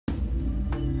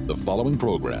The following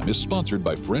program is sponsored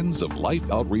by Friends of Life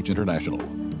Outreach International.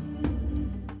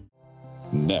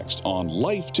 Next on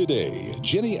Life Today,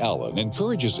 Jennie Allen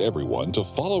encourages everyone to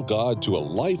follow God to a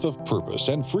life of purpose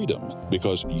and freedom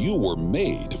because you were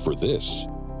made for this.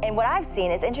 And what I've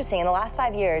seen is interesting. In the last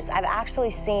 5 years, I've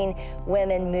actually seen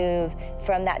women move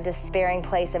from that despairing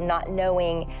place of not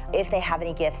knowing if they have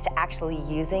any gifts to actually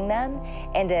using them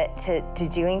and to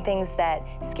doing things that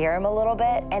scare them a little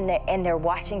bit. And they're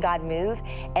watching God move,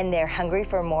 and they're hungry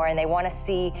for more, and they want to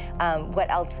see what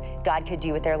else God could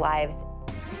do with their lives.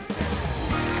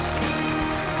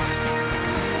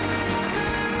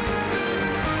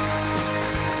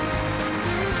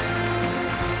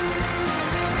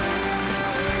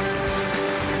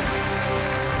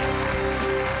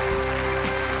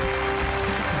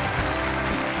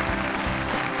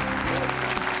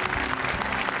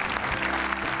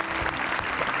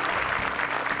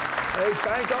 Hey,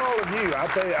 thank all of you.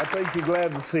 I think you're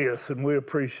glad to see us, and we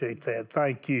appreciate that.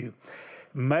 Thank you.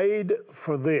 Made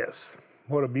for This.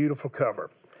 What a beautiful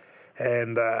cover.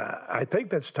 And I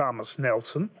think that's Thomas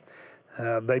Nelson.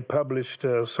 They published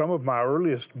some of my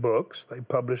earliest books. They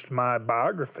published my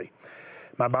biography.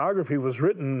 My biography was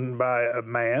written by a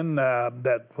man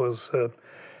that was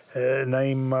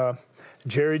named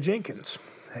Jerry Jenkins.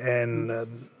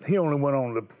 And he only went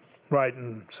on to write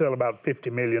and sell about 50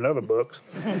 million other books.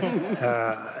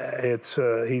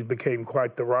 He became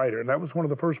quite the writer, and that was one of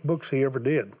the first books he ever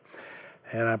did.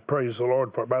 And I praise the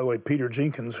Lord for it. By the way, Peter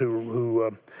Jenkins,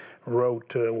 who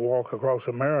wrote Walk Across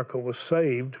America, was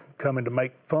saved, coming to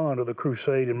make fun of the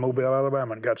crusade in Mobile,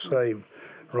 Alabama, and got saved.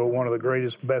 Wrote one of the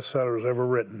greatest bestsellers ever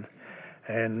written.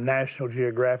 And National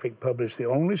Geographic published the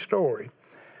only story,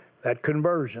 that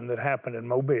conversion that happened in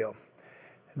Mobile,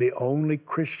 the only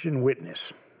Christian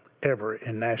witness ever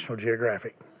in National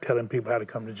Geographic, telling people how to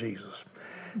come to Jesus.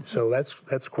 So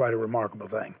that's quite a remarkable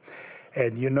thing.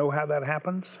 And you know how that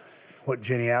happens? What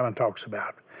Jennie Allen talks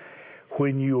about.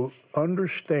 When you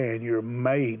understand you're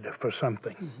made for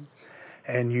something,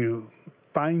 and you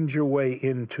find your way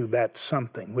into that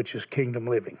something, which is kingdom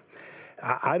living.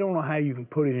 I don't know how you can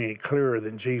put it any clearer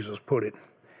than Jesus put it.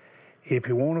 If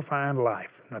you want to find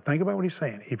life, now think about what he's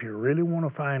saying. If you really want to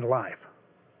find life,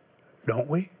 don't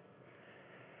we?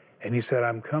 And he said,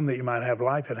 I'm come that you might have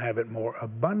life and have it more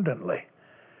abundantly.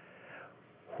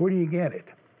 Where do you get it?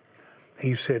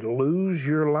 He said, lose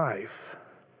your life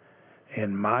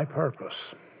in my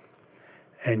purpose,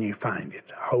 and you find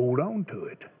it. Hold on to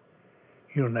it.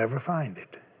 You'll never find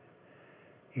it.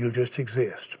 You'll just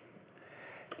exist.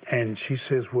 And she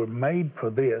says, we're made for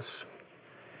this,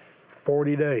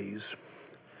 40 days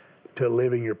to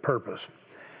living your purpose,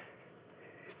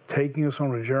 taking us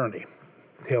on a journey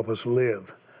to help us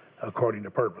live according to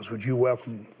purpose. Would you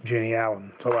welcome Jennie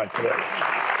Allen to Life Today?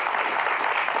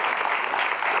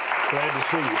 Glad to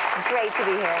see you. Great to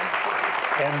be here.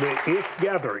 And the IF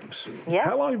gatherings. Yep.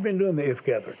 How long have you been doing the IF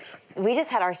gatherings? We just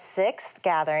had our 6th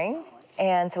gathering,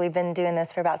 and so we've been doing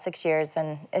this for about 6 years,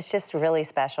 and it's just really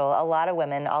special. A lot of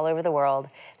women all over the world,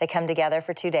 they come together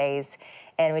for 2 days,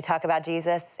 and we talk about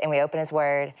Jesus, and we open his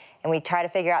word, and we try to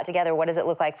figure out together what does it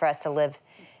look like for us to live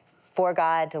for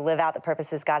God, to live out the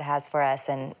purposes God has for us,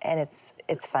 and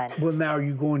it's fun. Well, now are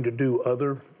you going to do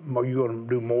are you going to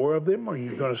do more of them, or are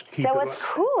you going to keep So what's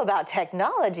cool about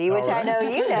technology, which I know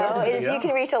you know, is you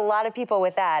can reach a lot of people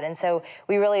with that. And so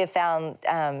we really have found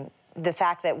the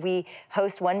fact that we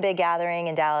host one big gathering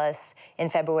in Dallas in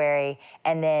February,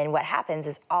 and then what happens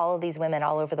is all of these women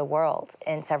all over the world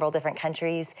in several different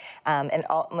countries, in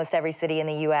almost every city in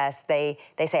the U.S., they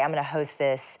say, I'm going to host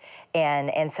this,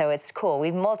 and so it's cool.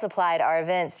 We've multiplied our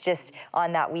events just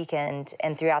on that weekend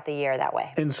and throughout the year that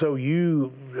way. And so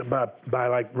you, by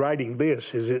like writing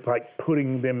this, is it like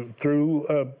putting them through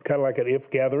kind of like an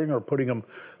IF gathering, or putting them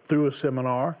through a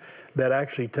seminar that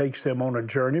actually takes them on a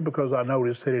journey? Because I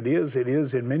noticed that it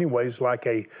is in many ways like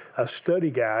a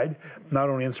study guide, not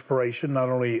only inspiration, not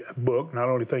only a book, not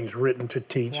only things written to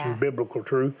teach and biblical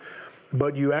truth,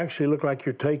 but you actually look like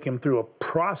you're taking them through a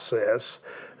process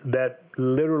that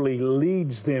literally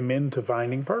leads them into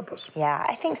finding purpose. Yeah,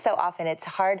 I think so often it's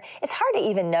hard to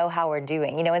even know how we're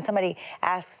doing. You know, when somebody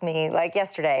asks me, like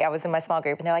yesterday, I was in my small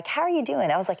group and they're like, how are you doing?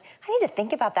 I was like, I need to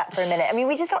think about that for a minute. I mean,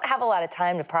 we just don't have a lot of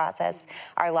time to process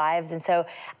our lives. And so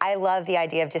I love the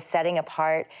idea of just setting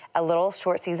apart a little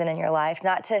short season in your life,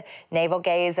 not to navel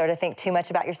gaze or to think too much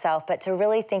about yourself, but to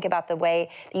really think about the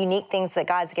unique things that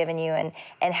God's given you,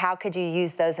 and how could you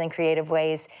use those in creative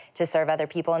ways to serve other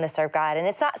people and to serve God. And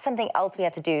it's not something else we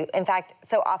have to do. In fact,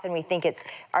 so often we think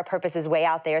our purpose is way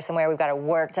out there somewhere. We've got to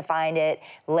work to find it,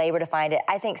 labor to find it.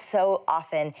 I think so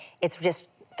often it's just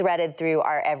threaded through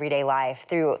our everyday life,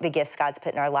 through the gifts God's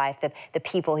put in our life, the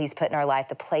people He's put in our life,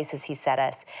 the places He set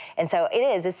us. And so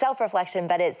it's self-reflection,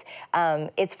 but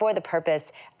it's for the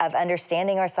purpose of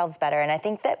understanding ourselves better. And I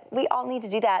think that we all need to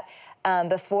do that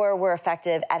before we're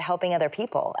effective at helping other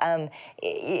people.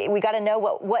 We got to know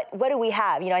what do we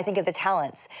have. I think of the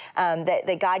talents,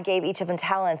 that God gave each of them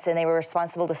talents, and they were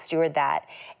responsible to steward that.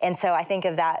 And so I think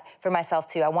of that for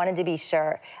myself too. I wanted to be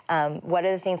sure, what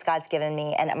are the things God's given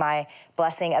me, and am I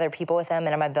blessing other people with them,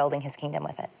 and am I building His kingdom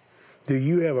with it? Do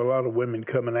you have a lot of women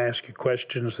come and ask you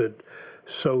questions that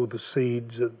sow the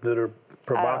seeds that are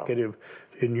provocative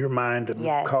in your mind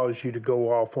and cause you to go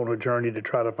off on a journey to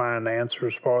try to find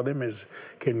answers for them?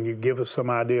 Can you give us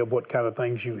some idea of what kind of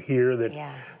things you hear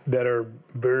that are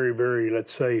very, very,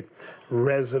 let's say,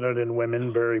 resonant in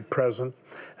women, very present,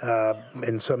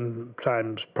 and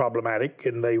sometimes problematic,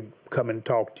 and they come and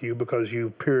talk to you because you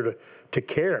appear to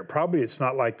care? Probably it's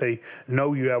not like they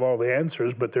know you have all the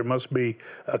answers, but there must be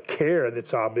a care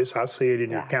that's obvious. I see it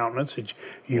in your countenance that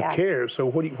you care. So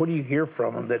what do you hear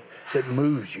from them that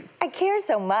moves you? I care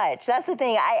so much. That's the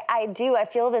thing. I do. I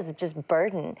feel this just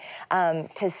burden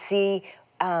to see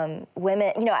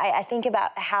women. I think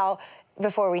about how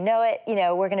before we know it,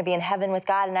 we're going to be in heaven with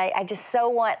God. And I just so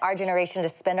want our generation to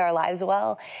spend our lives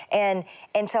well. And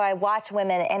so I watch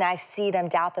women and I see them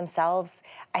doubt themselves.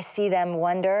 I see them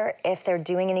wonder if they're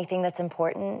doing anything that's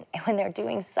important when they're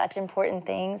doing such important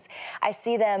things. I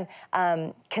see them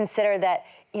consider that,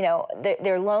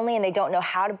 they're lonely and they don't know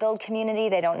how to build community.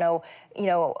 They don't know,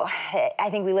 I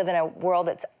think we live in a world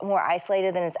that's more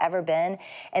isolated than it's ever been.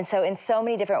 And so in so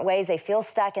many different ways, they feel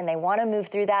stuck and they want to move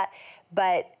through that,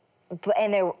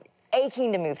 and they're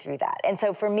aching to move through that. And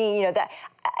so for me,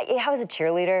 I was a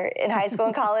cheerleader in high school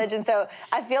and college, and so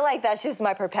I feel like that's just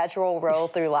my perpetual roll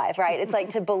through life, right? It's like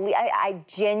to believe, I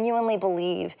genuinely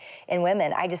believe in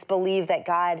women. I just believe that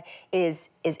God is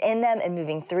in them and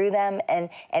moving through them, and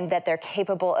that they're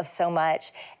capable of so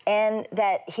much, and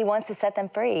that He wants to set them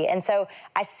free. And so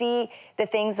I see the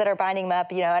things that are binding them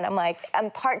up, and I'm like,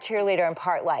 I'm part cheerleader and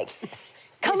part like,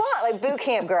 come on, like boot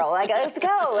camp girl, like let's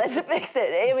go, let's fix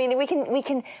it. I mean, we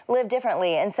can live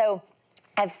differently. And so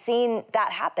I've seen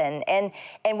that happen. And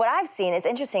what I've seen, it's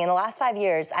interesting, in the last 5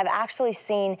 years, I've actually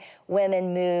seen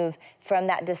women move from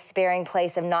that despairing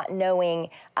place of not knowing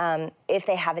if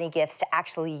they have any gifts to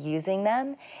actually using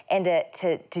them, and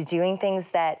to doing things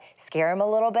that scare them a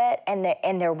little bit,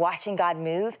 and they're watching God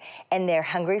move, and they're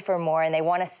hungry for more, and they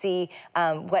want to see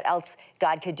what else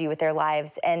God could do with their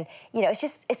lives. And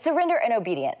it's surrender and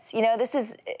obedience.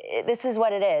 This is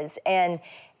what it is. And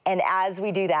as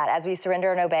we do that, as we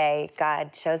surrender and obey,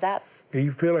 God shows up. Do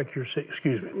you feel like you're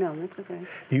excuse me? No, that's okay.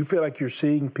 Do you feel like you're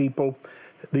seeing people,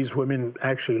 these women,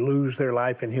 actually lose their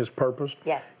life in His purpose?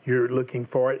 Yes. You're looking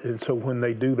for it, and so when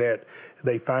they do that,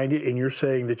 they find it, and you're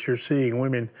saying that you're seeing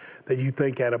women that you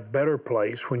think at a better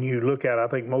place. When you look at it, I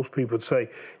think most people would say,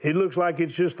 it looks like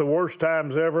it's just the worst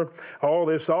times ever.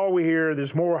 All we hear,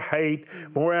 there's more hate,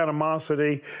 more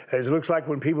animosity. It looks like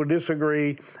when people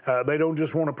disagree, they don't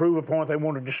just want to prove a point, they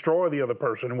want to destroy the other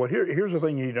person. And here's the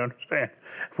thing you need to understand.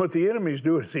 What the enemy's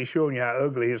doing is he's showing you how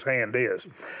ugly his hand is.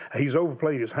 He's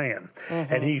overplayed his hand.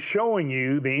 Mm-hmm. And he's showing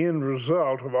you the end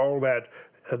result of all that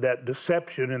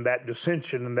deception and that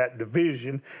dissension and that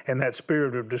division and that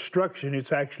spirit of destruction.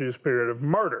 It's actually a spirit of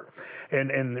murder.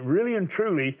 And really and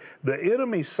truly, the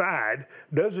enemy's side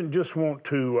doesn't just want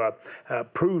to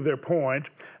prove their point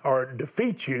or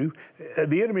defeat you.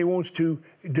 The enemy wants to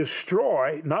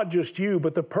destroy not just you,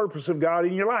 but the purpose of God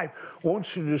in your life.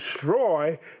 Wants to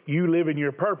destroy you living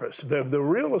your purpose. The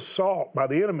real assault by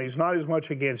the enemy is not as much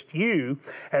against you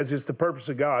as it's the purpose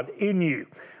of God in you.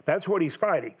 That's what he's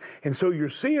fighting. And so you're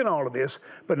seeing all of this,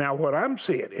 but now what I'm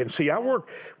seeing, and see, I work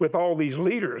with all these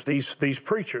leaders, these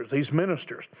preachers, these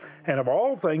ministers, and of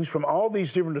all things from all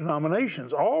these different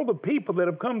denominations, all the people that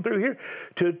have come through here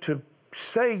to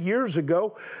say years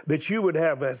ago that you would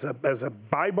have as a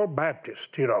Bible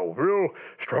Baptist, real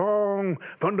strong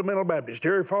fundamental Baptist.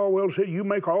 Jerry Falwell said, you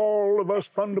make all of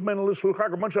us fundamentalists look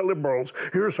like a bunch of liberals.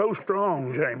 You're so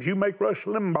strong, James. You make Rush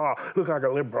Limbaugh look like a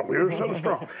liberal. You're so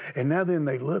strong. And now then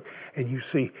they look and you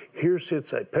see, here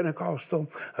sits a Pentecostal,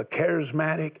 a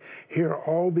charismatic, here are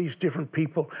all these different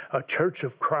people, a Church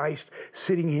of Christ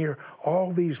sitting here,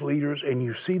 all these leaders, and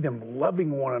you see them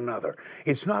loving one another.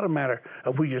 It's not a matter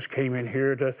of we just came in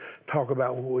here to talk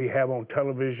about what we have on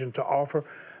television to offer.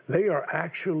 They are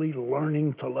actually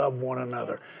learning to love one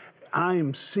another. I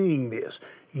am seeing this.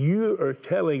 You are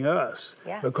telling us,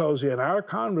 because in our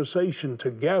conversation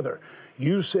together,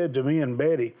 you said to me and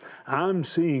Betty, I'm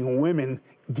seeing women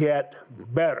get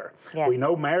better. Yes. We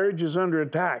know marriage is under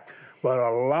attack. but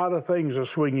a lot of things are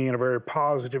swinging in a very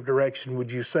positive direction.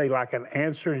 Would you say like an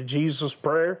answer to Jesus'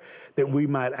 prayer, that we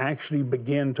might actually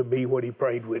begin to be what he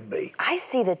prayed we'd be? I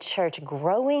see the church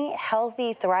growing,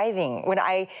 healthy, thriving. When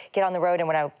I get on the road and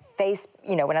when I face,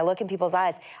 when I look in people's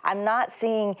eyes, I'm not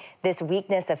seeing this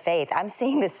weakness of faith. I'm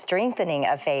seeing this strengthening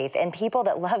of faith, and people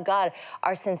that love God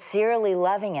are sincerely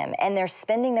loving him, and they're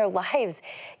spending their lives,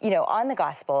 on the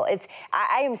gospel.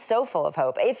 I am so full of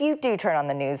hope. If you do turn on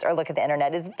the news or look at the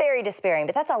internet, it's very despairing,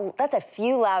 but that's a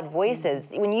few loud voices.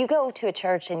 When you go to a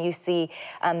church and you see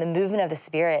the movement of the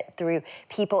Spirit through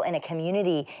people in a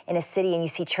community, in a city, and you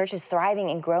see churches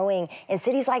thriving and growing in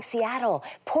cities like Seattle,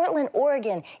 Portland,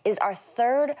 Oregon is our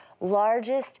third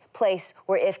largest place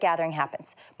where If Gathering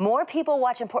happens. More people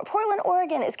watch in Portland,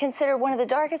 Oregon is considered one of the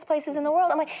darkest places in the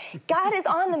world. I'm like, God is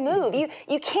on the move.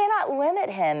 You cannot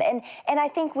limit him. And I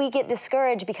think we get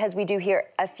discouraged because we do hear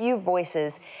a few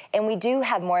voices and we do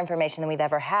have more information than we've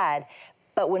ever had.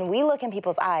 But when we look in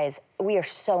people's eyes, we are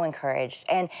so encouraged.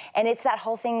 And it's that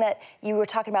whole thing that you were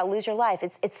talking about, lose your life.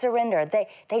 It's surrender.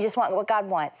 They just want what God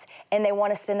wants, and they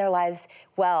want to spend their lives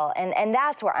well. And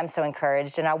that's where I'm so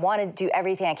encouraged. And I want to do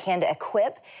everything I can to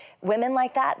equip women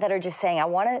like that are just saying, I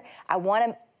want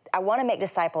to make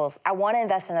disciples. I want to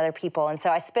invest in other people. And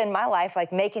so I spend my life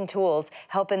like making tools,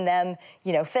 helping them,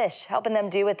 fish, helping them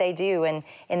do what they do in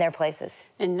their places.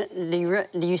 And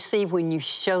do you see when you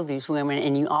show these women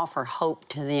and you offer hope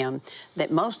to them that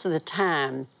most of the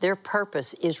time their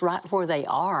purpose is right where they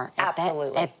are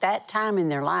Absolutely. At that time in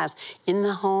their lives, in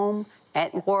the home,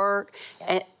 at work,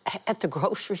 at the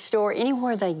grocery store,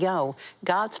 anywhere they go,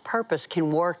 God's purpose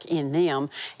can work in them.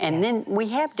 And then we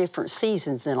have different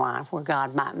seasons in life where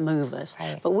God might move us.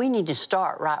 Right. But we need to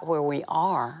start right where we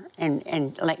are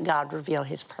and let God reveal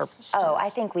his purpose to us. I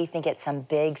think we think it's some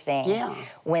big thing. Yeah.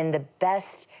 When the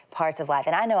best parts of life,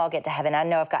 and I know I'll get to heaven. I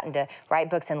know I've gotten to write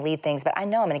books and lead things, but I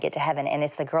know I'm going to get to heaven, and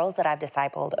it's the girls that I've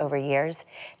discipled over years.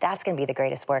 That's going to be the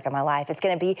greatest work of my life.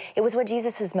 It was what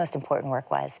Jesus' most important work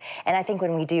was. And I think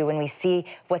when we see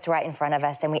what's right in front of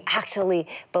us, and we actually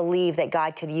believe that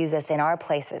God could use us in our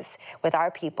places with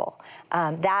our people,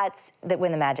 that's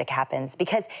when the magic happens.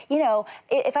 Because,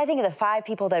 if I think of the 5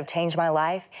 people that have changed my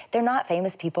life, they're not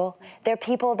famous people. They're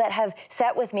people that have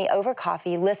sat with me over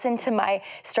coffee, listened to my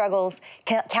struggles,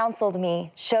 counseled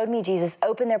me, showed me Jesus,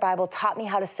 opened their Bible, taught me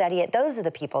how to study it. Those are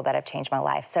the people that have changed my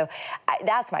life. So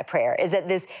that's my prayer, is that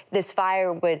this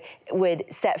fire would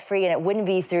set free, and it wouldn't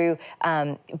be through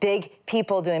big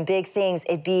people doing big things.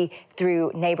 It'd be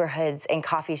through neighborhoods and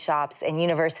coffee shops and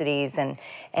universities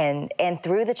and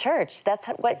through the church. That's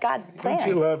what God planned.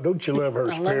 Don't you love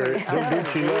her spirit?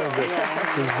 Don't you love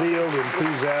the zeal, the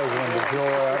enthusiasm, and the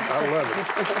joy? I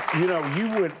love it.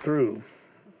 You went through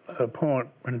a point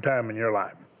in time in your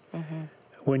life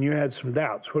when you had some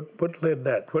doubts. What led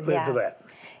to that?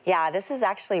 Yeah, this is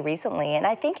actually recently, and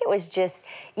I think it was just,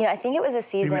 I think it was a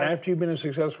season. You mean after you've been a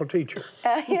successful teacher?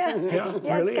 Yeah,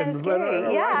 Really? It's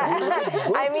scary.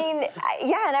 I mean,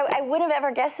 and I wouldn't have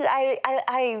ever guessed it.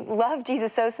 I love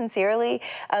Jesus so sincerely.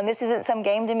 This isn't some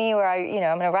game to me where I'm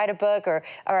going to write a book or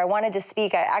I wanted to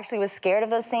speak. I actually was scared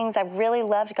of those things. I really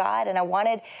loved God, and I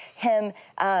wanted him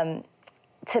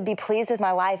to be pleased with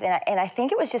my life. And I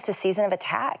think it was just a season of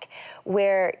attack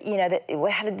where,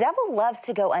 the devil loves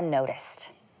to go unnoticed.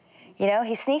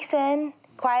 He sneaks in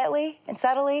quietly and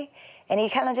subtly, and he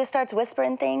kind of just starts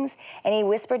whispering things, and he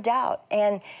whispered doubt.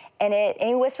 And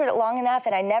he whispered it long enough,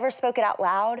 and I never spoke it out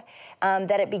loud,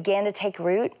 that it began to take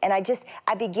root. And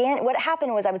what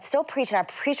happened was I would still preach, and I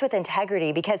preached with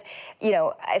integrity because,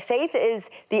 faith is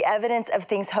the evidence of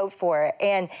things hoped for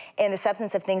and the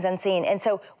substance of things unseen. And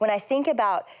so when I think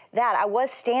about that, I was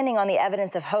standing on the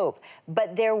evidence of hope,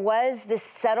 but there was this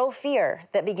subtle fear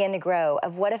that began to grow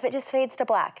of what if it just fades to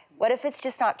black? What if it's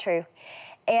just not true?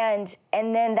 And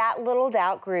then that little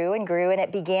doubt grew, and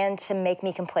it began to make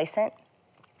me complacent.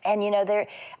 And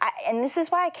and this is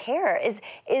why I care, is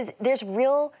there's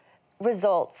real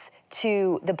results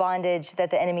to the bondage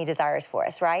that the enemy desires for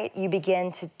us, right? You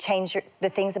begin to change the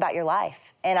things about your life,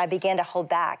 and I began to hold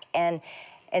back, and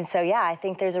so I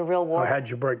think there's a real war. How'd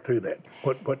you break through that?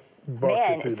 What brought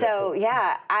you through that? So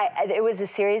it was a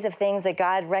series of things that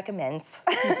God recommends.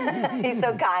 He's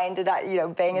so kind to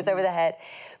not bang us over the head,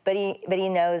 but he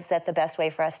knows that the best way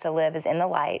for us to live is in the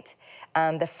light.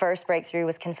 The first breakthrough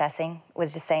was confessing,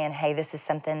 was just saying, hey, this is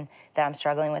something that I'm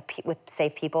struggling with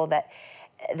safe people that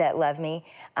love me,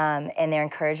 and their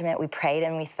encouragement. We prayed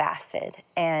and we fasted,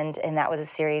 and that was a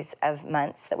series of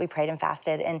months that we prayed and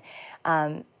fasted, and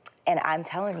I'm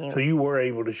telling you. So you were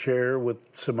able to share with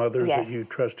some others that you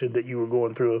trusted that you were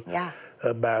going through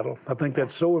a battle. I think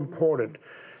that's so important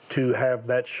to have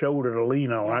that shoulder to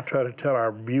lean on. I try to tell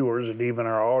our viewers and even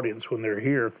our audience when they're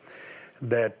here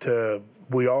that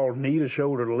we all need a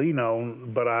shoulder to lean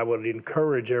on, but I would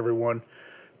encourage everyone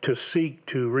to seek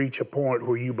to reach a point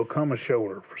where you become a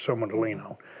shoulder for someone to lean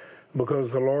on.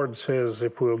 Because the Lord says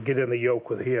if we'll get in the yoke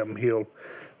with Him, He'll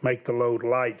make the load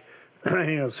light.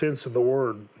 In a sense of the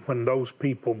word, when those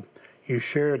people you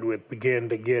shared with began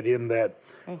to get in that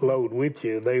load with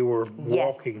you, they were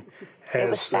walking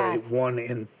as one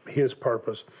in His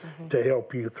purpose to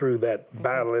help you through that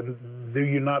battle. And do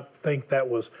you not think that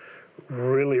was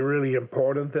really, really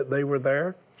important that they were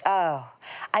there? Oh,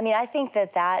 I mean, I think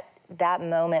that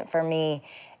moment for me,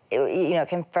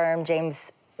 confirmed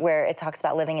James, where it talks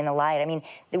about living in the light. I mean,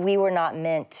 we were not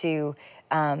meant to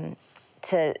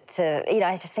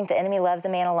I just think the enemy loves a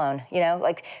man alone,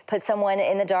 like put someone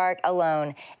in the dark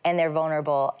alone and they're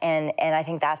vulnerable. And I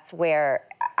think that's where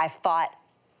I fought.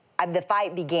 The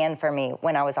fight began for me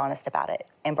when I was honest about it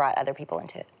and brought other people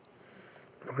into it.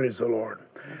 Praise the Lord.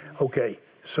 Okay,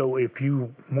 so if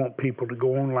you want people to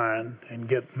go online and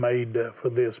get made for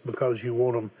this because you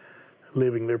want them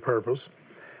living their purpose,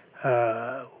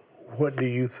 what do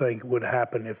you think would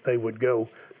happen if they would go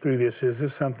through this? Is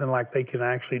this something like they can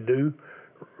actually do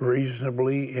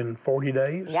reasonably in 40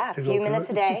 days? Yeah, a few minutes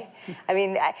a day. I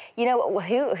mean,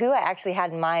 who I actually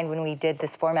had in mind when we did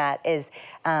this format is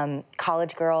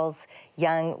college girls,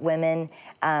 young women.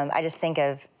 I just think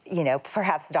of,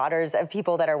 perhaps daughters of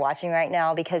people that are watching right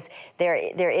now, because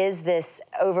there is this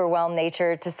overwhelmed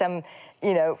nature to some,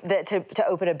 to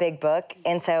open a big book.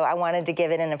 And so I wanted to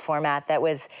give it in a format that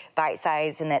was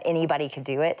bite-sized and that anybody could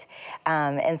do it.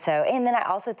 And then I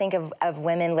also think of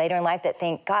women later in life that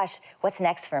think, gosh, what's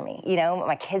next for me?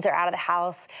 My kids are out of the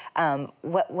house.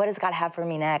 What does God have for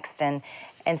me next? And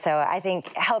so I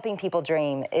think helping people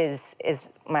dream is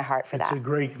my heart for that. It's a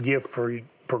great gift for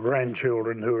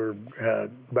grandchildren who are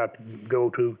about to go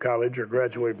to college or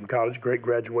graduate from college. Great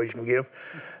graduation gift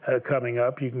coming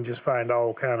up. You can just find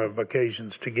all kind of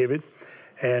occasions to give it.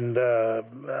 And,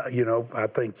 I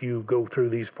think you go through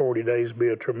these 40 days be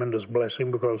a tremendous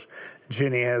blessing, because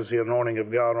Jennie has the anointing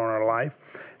of God on her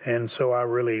life. And so I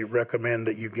really recommend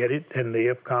that you get it. And the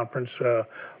IF conference,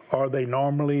 are they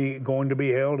normally going to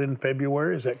be held in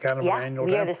February? Is that kind of an annual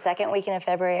we time? are the second weekend of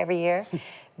February every year.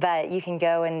 But you can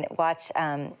go and watch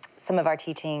some of our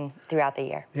teaching throughout the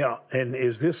year. Yeah, and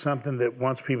is this something that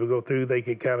once people go through, they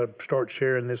could kind of start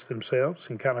sharing this themselves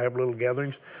and kind of have little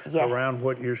gatherings around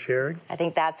what you're sharing? I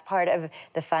think that's part of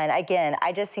the fun. Again,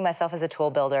 I just see myself as a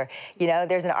tool builder.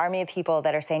 There's an army of people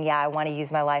that are saying, I want to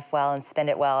use my life well and spend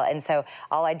it well. And so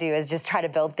all I do is just try to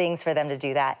build things for them to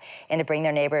do that and to bring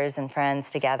their neighbors and friends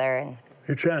together. And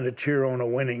you're trying to cheer on a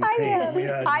winning team.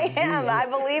 I am. I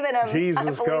believe in him.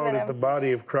 Jesus called it the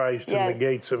body of Christ, and the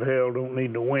gates of hell don't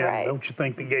need to win. Right. Don't you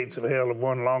think the gates of hell have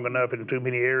won long enough in too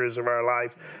many areas of our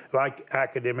life, like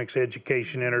academics,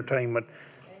 education, entertainment,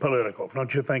 political?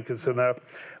 Don't you think it's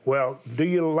enough? Well, do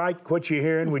you like what you're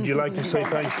hearing? Would you like to say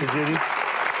thanks to Jennie?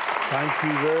 Thank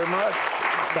you very much.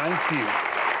 Thank you.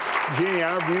 Jennie,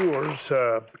 our viewers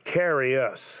carry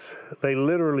us. They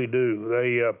literally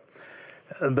do.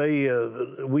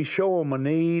 We show them a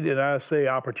need, and I say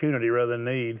opportunity rather than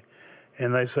need,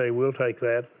 and they say, we'll take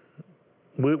that.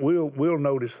 We'll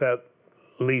notice that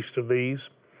least of these.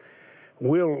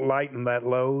 We'll lighten that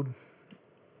load.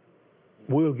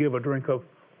 We'll give a drink of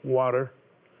water.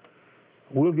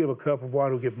 We'll give a cup of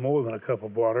water. We'll give more than a cup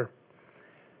of water.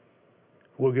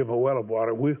 We'll give a well of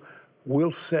water.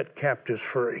 We'll set captives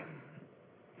free.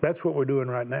 That's what we're doing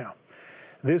right now.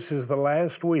 This is the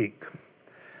last week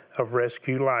of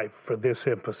Rescue Life for this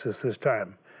emphasis this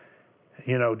time.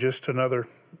 Just another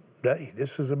day.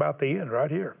 This is about the end right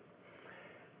here.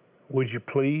 Would you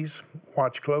please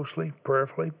watch closely,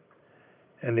 prayerfully,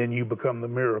 and then you become the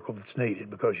miracle that's needed,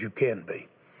 because you can be.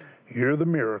 You're the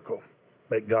miracle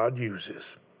that God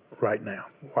uses right now.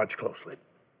 Watch closely.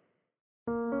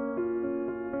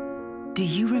 Do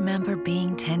you remember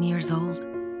being 10 years old?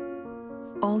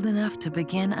 Old enough to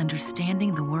begin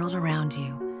understanding the world around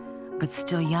you, but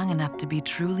still young enough to be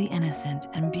truly innocent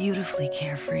and beautifully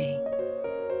carefree.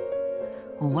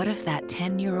 What if that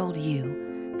 10-year-old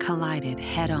you collided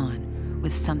head-on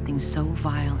with something so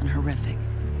vile and horrific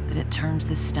that it turns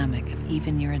the stomach of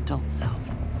even your adult self?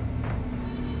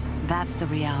 That's the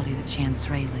reality that Chance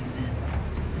Ray lives in.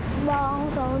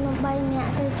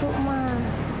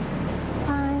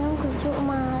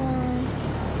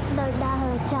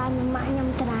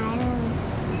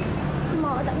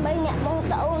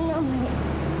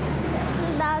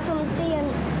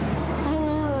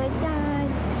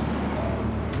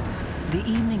 The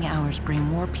evening hours bring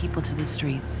more people to the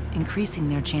streets, increasing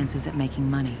their chances at making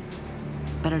money.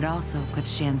 But it also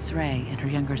puts Shan Sray and her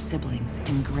younger siblings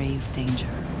in grave danger.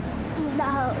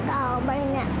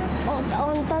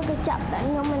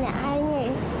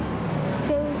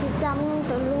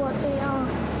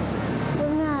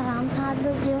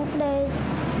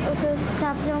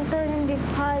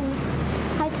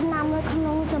 ហើយថ្នាំនៅក្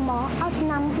នុងច្រមុះឲ្យថ្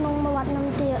នាំក្នុងមាត់នឹង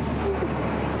ទៀត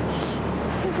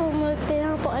ខ្ញុំមើលទៅ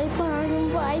ពួកអីប៉ាខ្ញុំ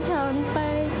ពួកអីច្រើនពេ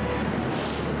ក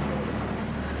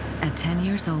At 10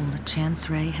 years old, Chan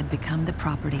Sray had become the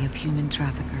property of human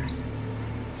traffickers.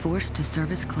 Forced to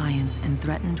service clients and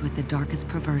threatened with the darkest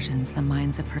perversions the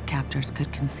minds of her captors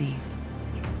could conceive.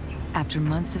 After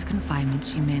months of confinement,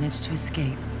 she managed to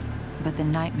escape, but the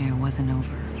nightmare wasn't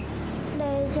over.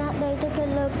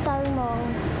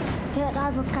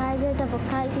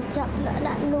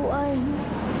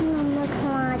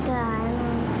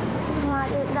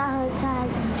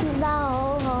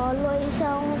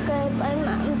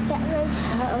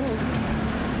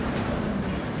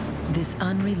 This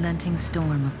unrelenting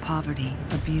storm of poverty,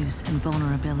 abuse, and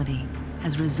vulnerability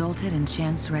has resulted in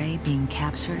Chan Sray being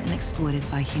captured and exploited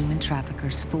by human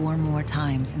traffickers 4 more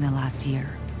times in the last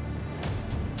year.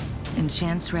 And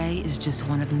Chan Sray is just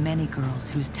one of many girls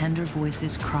whose tender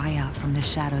voices cry out from the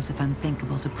shadows of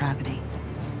unthinkable depravity,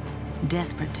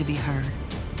 desperate to be heard,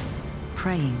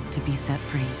 praying to be set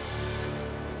free.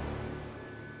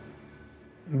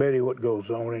 Betty, what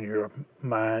goes on in your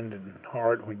mind and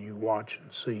heart when you watch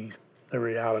and see the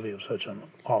reality of such an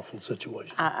awful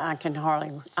situation? I can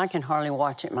hardly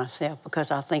watch it myself because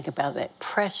I think about that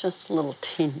precious little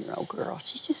 10-year-old girl.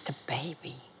 She's just a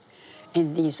baby.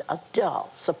 And these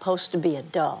adults, supposed to be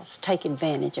adults, take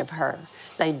advantage of her.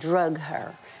 They drug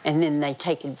her, and then they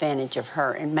take advantage of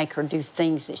her and make her do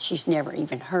things that she's never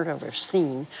even heard of or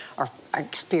seen or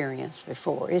experienced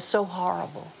before. It's so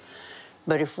horrible.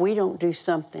 But if we don't do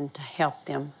something to help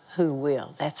them, who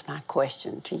will? That's my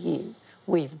question to you.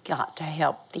 We've got to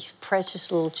help these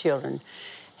precious little children,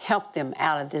 help them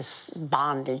out of this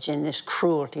bondage and this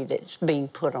cruelty that's being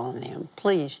put on them.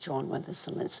 Please join with us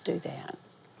and let's do that.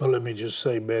 Well, let me just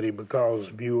say, Betty, because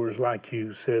viewers like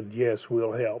you said, yes,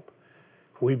 we'll help,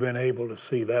 we've been able to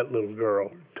see that little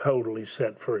girl totally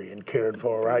set free and cared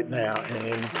for right now and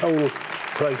in total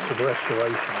place of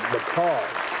restoration because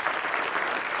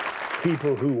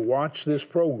people who watch this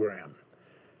program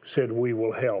said we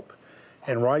will help.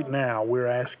 And right now, we're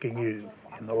asking you,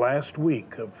 in the last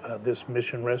week of this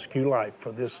Mission Rescue Life,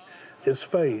 for this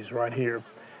phase right here,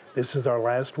 this is our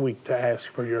last week to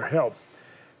ask for your help.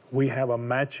 We have a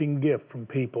matching gift from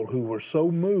people who were so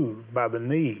moved by the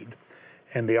need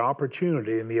and the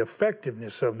opportunity and the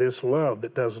effectiveness of this love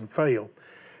that doesn't fail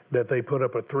that they put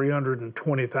up a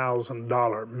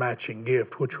 $320,000 matching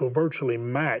gift, which will virtually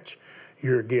match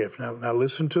your gift. Now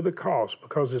listen to the cost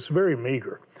because it's very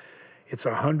meager. It's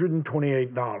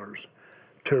 $128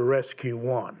 to rescue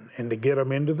one and to get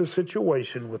them into the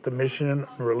situation with the mission and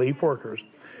relief workers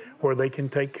where they can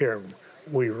take care of them.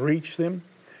 We reach them,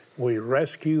 we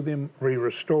rescue them, we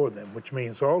restore them, which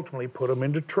means ultimately put them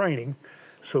into training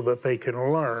so that they can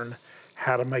learn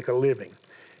how to make a living.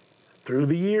 Through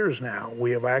the years now,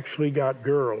 we have actually got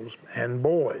girls and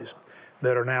boys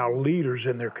that are now leaders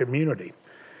in their community.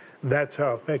 That's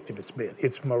how effective it's been.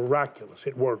 It's miraculous.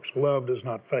 It works. Love does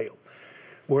not fail.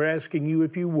 We're asking you,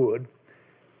 if you would,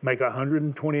 make a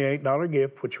 $128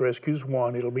 gift, which rescues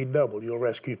one. It'll be double. You'll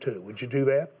rescue two. Would you do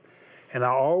that? And I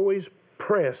always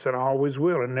press, and I always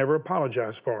will, and never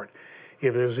apologize for it.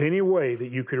 If there's any way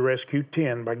that you could rescue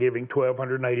 10 by giving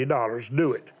 $1,280,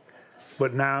 do it.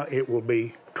 But now it will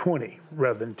be 20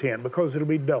 rather than 10 because it'll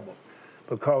be double.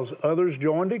 Because others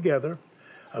joined together,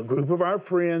 a group of our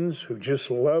friends who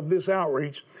just love this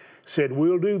outreach said,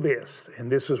 we'll do this.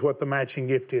 And this is what the matching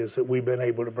gift is that we've been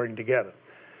able to bring together.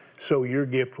 So your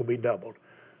gift will be doubled.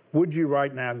 Would you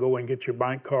right now go and get your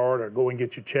bank card or go and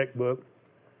get your checkbook,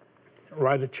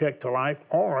 write a check to life,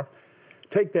 or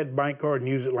take that bank card and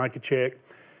use it like a check,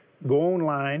 go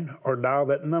online or dial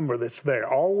that number that's there.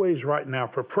 Always right now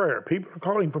for prayer. People are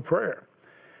calling for prayer.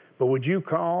 But would you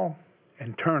call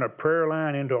and turn a prayer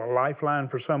line into a lifeline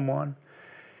for someone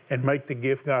and make the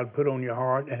gift God put on your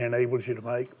heart and enables you to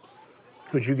make?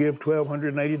 Could you give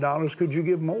 $1,280? Could you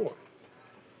give more?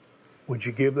 Would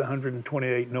you give the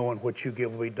 $128 knowing what you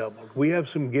give will be doubled? We have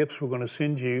some gifts we're going to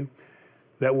send you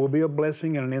that will be a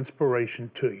blessing and an inspiration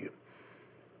to you.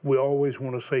 We always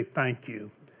want to say thank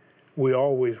you. We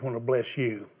always want to bless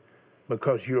you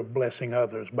because you're blessing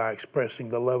others by expressing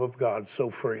the love of God so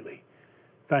freely.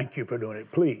 Thank you for doing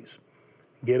it. Please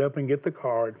get up and get the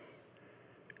card,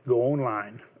 go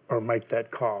online, or make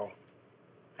that call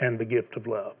and the gift of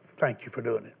love. Thank you for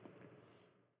doing it.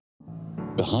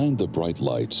 Behind the bright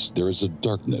lights, there is a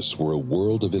darkness where a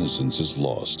world of innocence is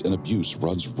lost and abuse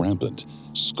runs rampant,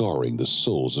 scarring the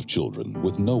souls of children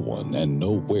with no one and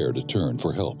nowhere to turn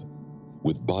for help.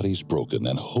 With bodies broken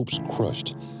and hopes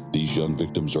crushed, these young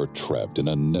victims are trapped in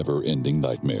a never-ending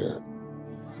nightmare.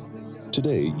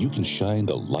 Today, you can shine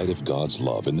the light of God's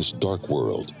love in this dark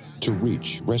world to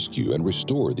reach, rescue, and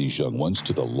restore these young ones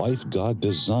to the life God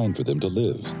designed for them to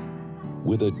live.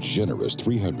 With a generous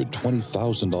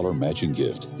 $320,000 matching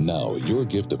gift, now your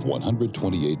gift of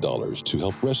 $128 to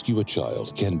help rescue a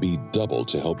child can be doubled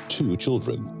to help 2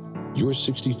 children. Your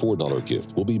 $64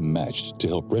 gift will be matched to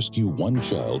help rescue 1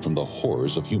 child from the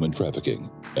horrors of human trafficking,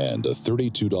 and a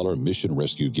 $32 mission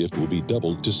rescue gift will be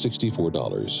doubled to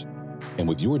 $64. And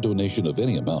with your donation of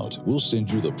any amount, we'll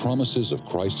send you the Promises of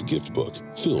Christ gift book,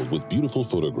 filled with beautiful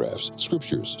photographs,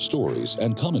 scriptures, stories,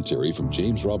 and commentary from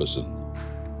James Robison.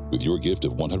 With your gift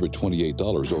of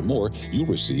 $128 or more, you'll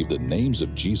receive the Names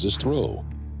of Jesus throw.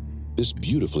 This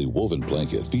beautifully woven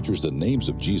blanket features the names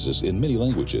of Jesus in many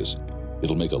languages.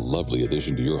 It'll make a lovely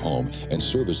addition to your home and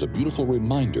serve as a beautiful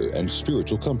reminder and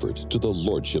spiritual comfort to the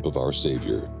Lordship of our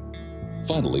Savior.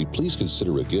 Finally, please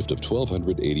consider a gift of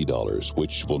 $1,280,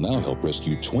 which will now help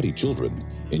rescue 20 children,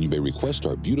 and you may request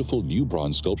our beautiful new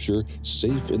bronze sculpture,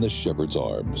 Safe in the Shepherd's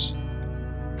Arms.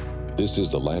 This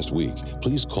is the last week.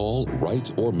 Please call,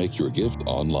 write, or make your gift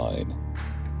online.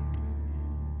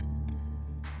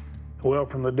 Well,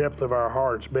 from the depth of our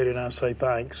hearts, Betty and I say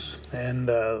thanks, and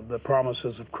the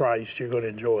promises of Christ, you're going to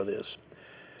enjoy this.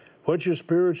 What your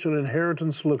spiritual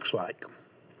inheritance looks like.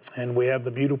 And we have the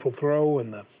beautiful throw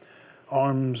and the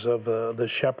arms of the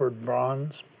shepherd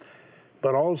bronze,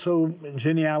 but also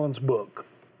Jennie Allen's book,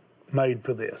 Made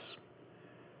for This.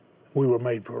 We were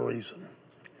made for a reason.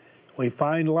 We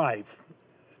find life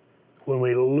when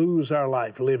we lose our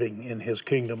life living in His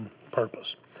kingdom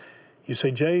purpose. You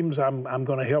say, James, I'm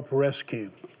going to help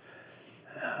rescue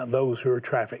those who are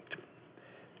trafficked.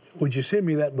 Would you send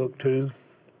me that book too?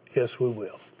 Yes, we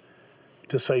will,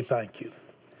 to say thank you.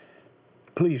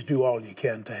 Please do all you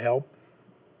can to help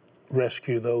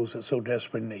rescue those that so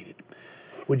desperately need it.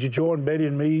 Would you join Betty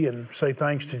and me and say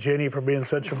thanks to Jennie for being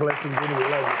such a blessing? Jennie, we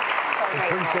love you. We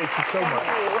appreciate you so much.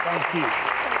 Thank you.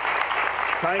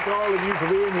 Thank all of you for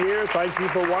being here. Thank you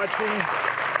for watching.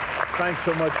 Thanks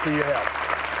so much for your help.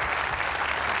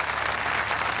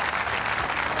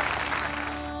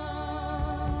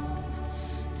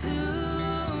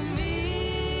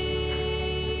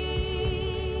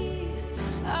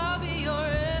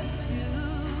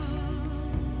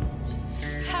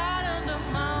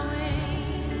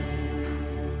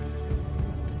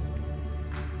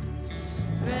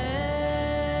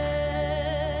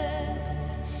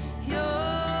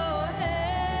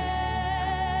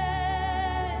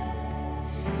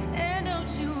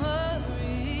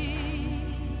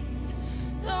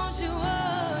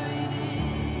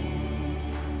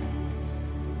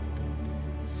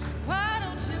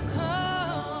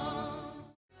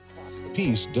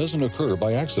 Peace doesn't occur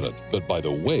by accident, but by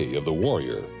the way of the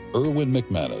warrior. Erwin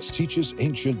McManus teaches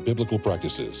ancient biblical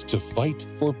practices to fight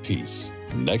for peace.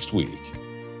 Next week.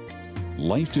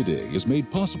 Life Today is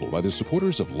made possible by the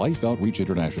supporters of Life Outreach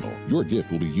International. Your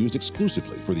gift will be used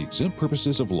exclusively for the exempt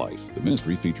purposes of life. The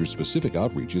ministry features specific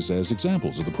outreaches as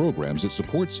examples of the programs it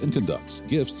supports and conducts.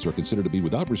 Gifts are considered to be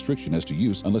without restriction as to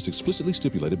use unless explicitly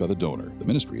stipulated by the donor. The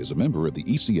ministry is a member of the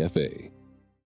ECFA.